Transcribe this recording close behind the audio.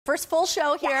First full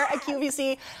show here at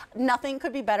QVC. Nothing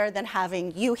could be better than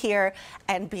having you here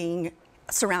and being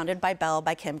surrounded by Belle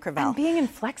by Kim Gravel. And being in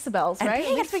Flexibels, right?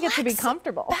 At least we get to be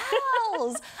comfortable.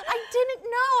 Bells. I didn't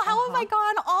know. How have I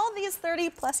gone all these 30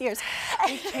 plus years?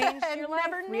 We've changed your life.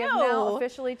 Never knew. We have now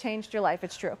officially changed your life.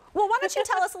 It's true. Well, why don't you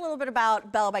tell us a little bit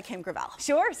about Belle by Kim Gravel?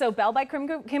 Sure. So Belle by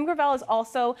Kim Gravel is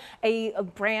also a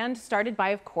brand started by,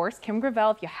 of course, Kim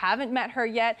Gravel. If you haven't met her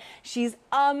yet, she's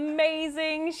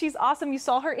amazing. She's awesome. You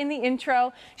saw her in the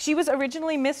intro. She was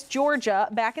originally Miss Georgia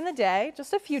back in the day,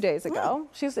 just a few days ago.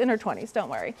 She's in her 20s, don't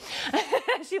worry.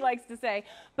 She likes to say.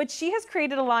 But she has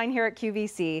created a line here at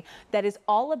QVC that is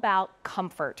all about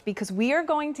comfort, because we are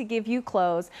going to give you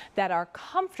clothes that are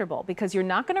comfortable, because you're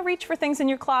not going to reach for things in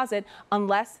your closet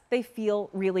unless they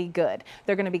feel really good.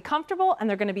 They're going to be comfortable, and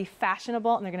they're going to be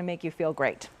fashionable, and they're going to make you feel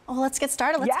great. Well, let's get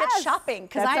started. Let's get shopping,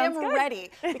 because I am ready.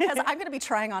 Because I'm going to be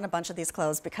trying on a bunch of these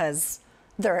clothes because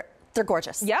they're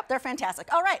gorgeous. Yep. They're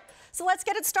fantastic. All right, so let's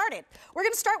get it started. We're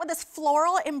going to start with this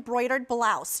floral embroidered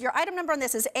blouse. Your item number on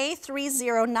this is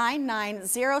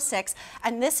A309906,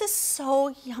 and this is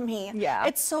so yummy. Yeah.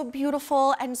 It's so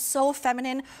beautiful and so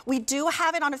feminine. We do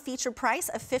have it on a feature price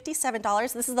of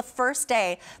 $57. This is the first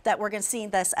day that we're going to see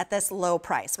this at this low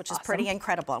price, which is pretty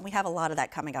incredible. And we have a lot of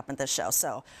that coming up in this show,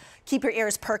 so keep your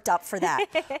ears perked up for that.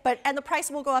 And the price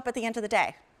will go up at the end of the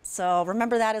day. So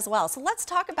remember that as well. So let's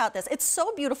talk about this. It's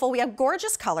so beautiful. We have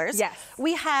gorgeous colors. Yes.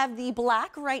 We have the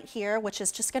black right here, which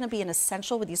is just going to be an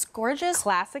essential with these gorgeous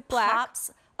classic black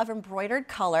pops of embroidered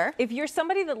color. If you're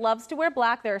somebody that loves to wear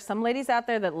black, there are some ladies out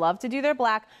there that love to do their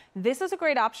black. This is a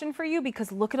great option for you,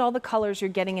 because look at all the colors you're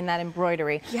getting in that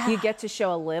embroidery. Yeah. You get to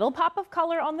show a little pop of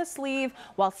color on the sleeve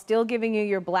while still giving you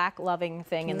your black loving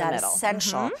thing in the middle. That's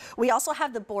essential. We also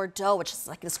have the Bordeaux, which is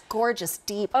like this gorgeous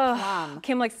deep plum.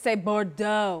 Kim likes to say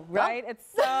Bordeaux, right? It's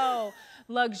so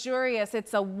luxurious.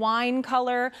 It's a wine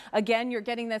color. Again, you're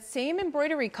getting that same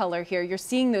embroidery color here. You're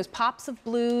seeing those pops of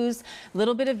blues, a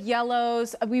little bit of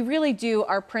yellows. We really do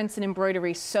our prints and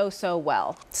embroidery so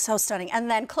well. So stunning.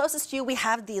 And then closest to you, we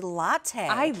have the latte.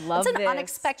 I love this. It's an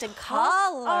unexpected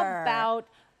color. About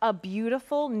a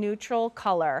beautiful neutral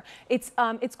color. It's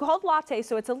called latte,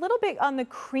 so it's a little bit on the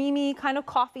creamy kind of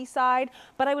coffee side,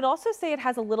 but I would also say it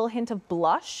has a little hint of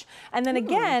blush. And then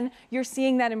again, you're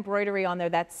seeing that embroidery on there,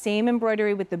 that same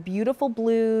embroidery with the beautiful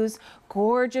blues,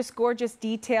 gorgeous, gorgeous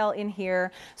detail in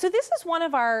here. So this is one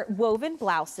of our woven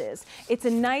blouses. It's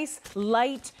a nice,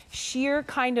 light, sheer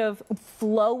kind of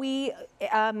flowy,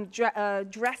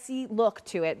 dressy look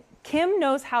to it. Kim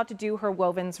knows how to do her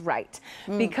wovens right,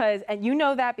 because, and you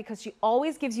know that because she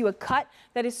always gives you a cut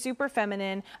that is super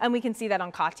feminine, and we can see that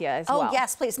on Katya as well. Oh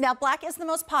yes, please. Now black is the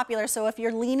most popular, so if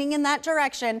you're leaning in that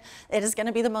direction, it is going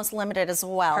to be the most limited as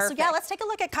well. Perfect. So yeah, let's take a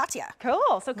look at Katya.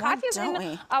 Cool. So Katya's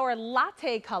in our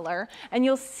latte color, and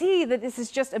you'll see that this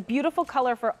is just a beautiful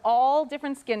color for all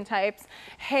different skin types.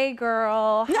 Hey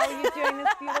girl, how are you doing this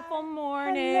beautiful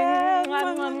morning?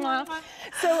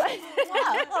 So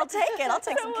I'll take it. I'll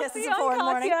take some kisses before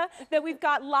morning. That we've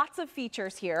got lots of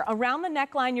features here. Around the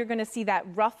neckline, you're going to see that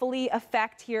ruffly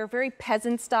effect here, very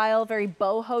peasant style, very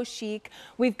boho chic.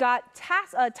 We've got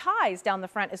ties down the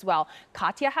front as well.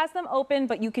 Katya has them open,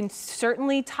 but you can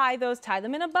certainly tie those, tie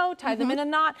them in a bow, tie them in a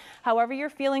knot, however you're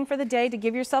feeling for the day to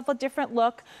give yourself a different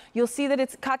look. You'll see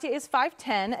that Katya is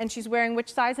 5'10", and she's wearing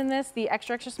which size in this? The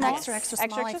extra small? Extra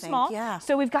small, Yeah.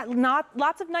 So we've got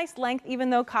lots of nice length, even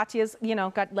though Katya's, you know,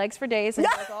 got legs for days and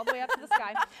goes all the way up to the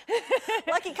sky.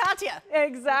 Lucky Katya.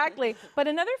 Exactly. But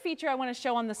another feature I want to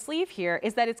show on the sleeve here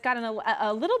is that it's got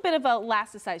a little bit of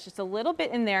elasticite, just a little bit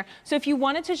in there. So if you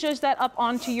wanted to zhuzh that up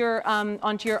onto your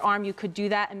arm, you could do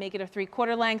that and make it a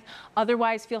 3/4 length.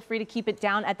 Otherwise, feel free to keep it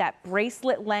down at that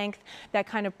bracelet length, that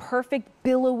kind of perfect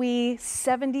billowy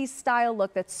 70s style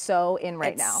look that's so in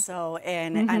right now. It's so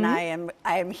in, and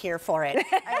I am here for it.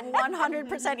 I'm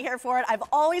 100% here for it. I've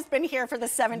always been here for the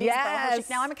 70s. Yes.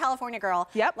 Now I'm a California girl.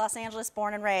 Yep. Los Angeles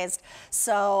born and raised.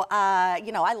 So,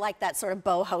 you know, I like that sort of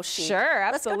boho chic. Sure,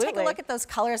 absolutely. Let's go take a look at those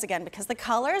colors again, because the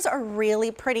colors are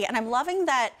really pretty. And I'm loving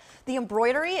that the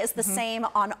embroidery is the same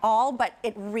on all, but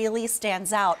it really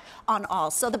stands out on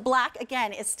all. So the black,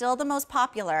 again, is still the most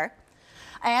popular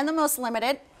and the most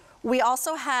limited. We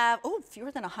also have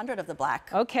fewer than 100 of the black.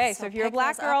 Okay, so if you're a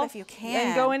black girl, if you can,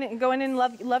 and go in and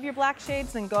love your black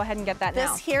shades, then go ahead and get that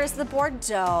now. This here's the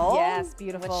Bordeaux. Yes,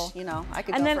 beautiful. Which, you know, I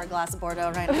could go for a glass of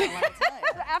Bordeaux right now. Let me tell you.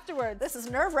 Afterwards. This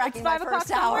is nerve-wracking, my 5 o'clock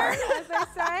first hour. as they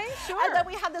say. Sure. And then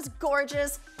we have this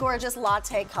gorgeous, gorgeous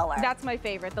latte color. That's my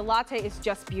favorite. The latte is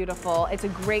just beautiful. It's a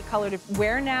great color to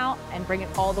wear now and bring it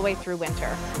all the way through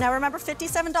winter. Now remember,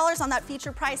 $57 on that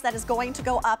feature price. That is going to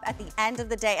go up at the end of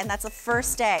the day, and that's the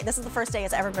first day. This is the first day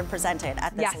it's ever been presented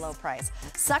at this low price.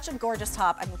 Such a gorgeous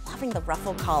top. I'm loving the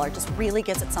ruffled collar. Just really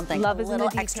gives it something a little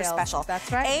extra special.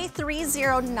 That's right.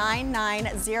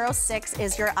 A309906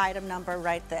 is your item number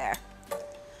right there.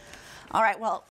 All right, well,